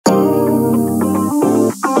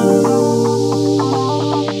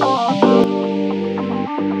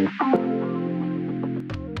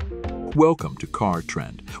Welcome to Car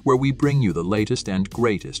Trend, where we bring you the latest and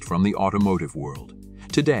greatest from the automotive world.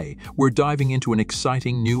 Today, we're diving into an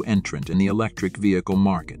exciting new entrant in the electric vehicle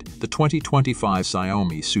market, the 2025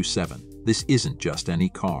 Xiaomi SU-7. This isn't just any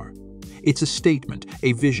car. It's a statement,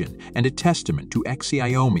 a vision, and a testament to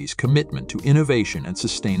Xiaomi's commitment to innovation and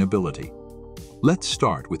sustainability. Let's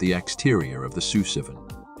start with the exterior of the SU-7.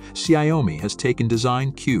 Xiaomi has taken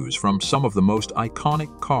design cues from some of the most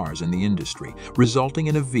iconic cars in the industry, resulting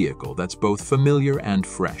in a vehicle that's both familiar and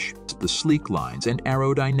fresh. The sleek lines and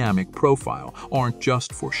aerodynamic profile aren't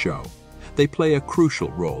just for show. They play a crucial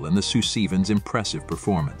role in the SU-7's impressive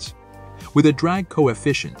performance. With a drag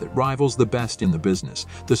coefficient that rivals the best in the business,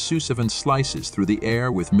 the SU-7 slices through the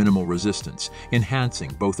air with minimal resistance,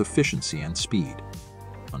 enhancing both efficiency and speed.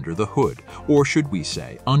 Under the hood, or should we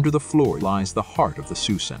say, under the floor, lies the heart of the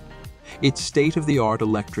SU-7. Its state-of-the-art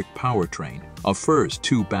electric powertrain offers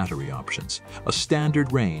two battery options, a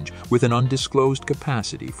standard range with an undisclosed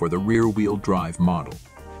capacity for the rear-wheel drive model,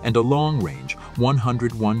 and a long-range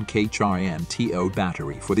 101 kHm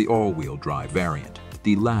battery for the all-wheel drive variant.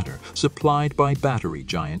 The latter, supplied by battery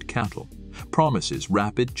giant Cattle, promises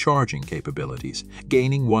rapid charging capabilities,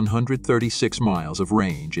 gaining 136 miles of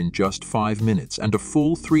range in just 5 minutes and a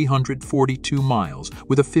full 342 miles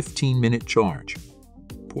with a 15-minute charge.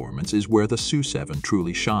 Performance is where the SU-7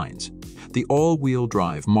 truly shines. The all-wheel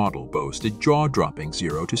drive model boasts a jaw-dropping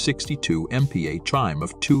 0 to 62 mph time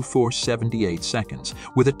of 2.478 seconds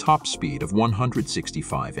with a top speed of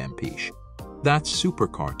 165 mph. That's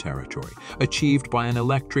supercar territory, achieved by an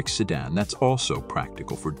electric sedan that's also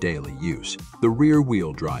practical for daily use. The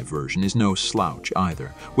rear-wheel drive version is no slouch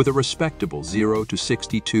either, with a respectable 0 to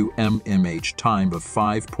 62 mph time of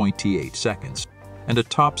 5.8 seconds and a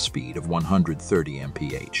top speed of 130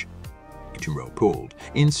 mph. Pulled.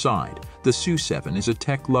 Inside, the SU-7 is a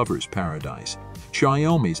tech lover's paradise.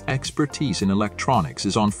 Xiaomi's expertise in electronics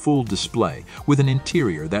is on full display, with an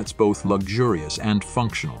interior that's both luxurious and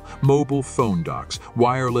functional. Mobile phone docks,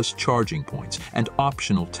 wireless charging points, and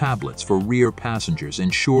optional tablets for rear passengers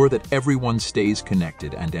ensure that everyone stays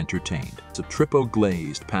connected and entertained. A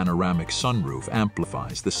triple-glazed panoramic sunroof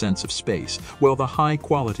amplifies the sense of space, while the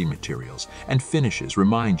high-quality materials and finishes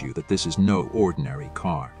remind you that this is no ordinary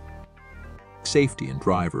car. Safety and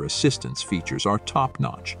driver assistance features are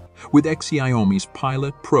top-notch, with Xiaomi's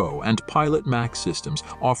Pilot Pro and Pilot Max systems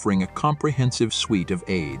offering a comprehensive suite of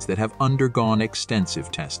aids that have undergone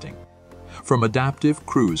extensive testing. From adaptive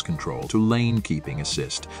cruise control to lane-keeping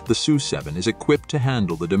assist, the SU-7 is equipped to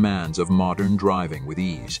handle the demands of modern driving with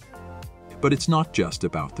ease. But it's not just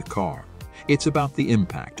about the car. It's about the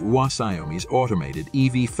impact. Xiaomi's automated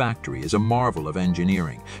EV factory is a marvel of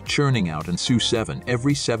engineering, churning out an SU-7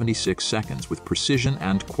 every 76 seconds with precision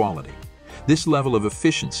and quality. This level of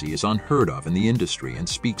efficiency is unheard of in the industry and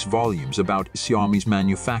speaks volumes about Xiaomi's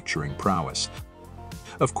manufacturing prowess.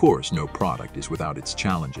 Of course, no product is without its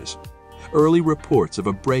challenges. Early reports of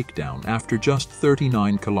a breakdown after just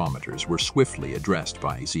 39 kilometers were swiftly addressed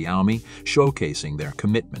by Xiaomi, showcasing their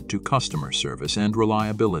commitment to customer service and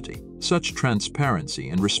reliability. Such transparency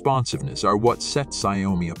and responsiveness are what set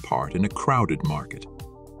Xiaomi apart in a crowded market.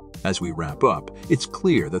 As we wrap up, it's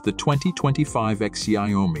clear that the 2025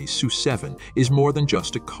 Xiaomi SU-7 is more than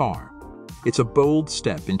just a car. It's a bold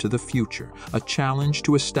step into the future, a challenge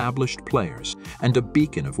to established players, and a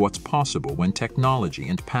beacon of what's possible when technology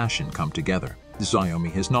and passion come together.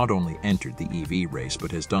 Xiaomi has not only entered the EV race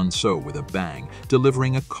but has done so with a bang,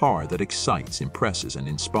 delivering a car that excites, impresses, and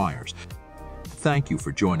inspires. Thank you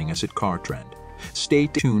for joining us at Car Trend. Stay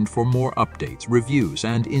tuned for more updates, reviews,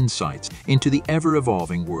 and insights into the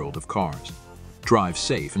ever-evolving world of cars. Drive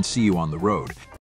safe and see you on the road.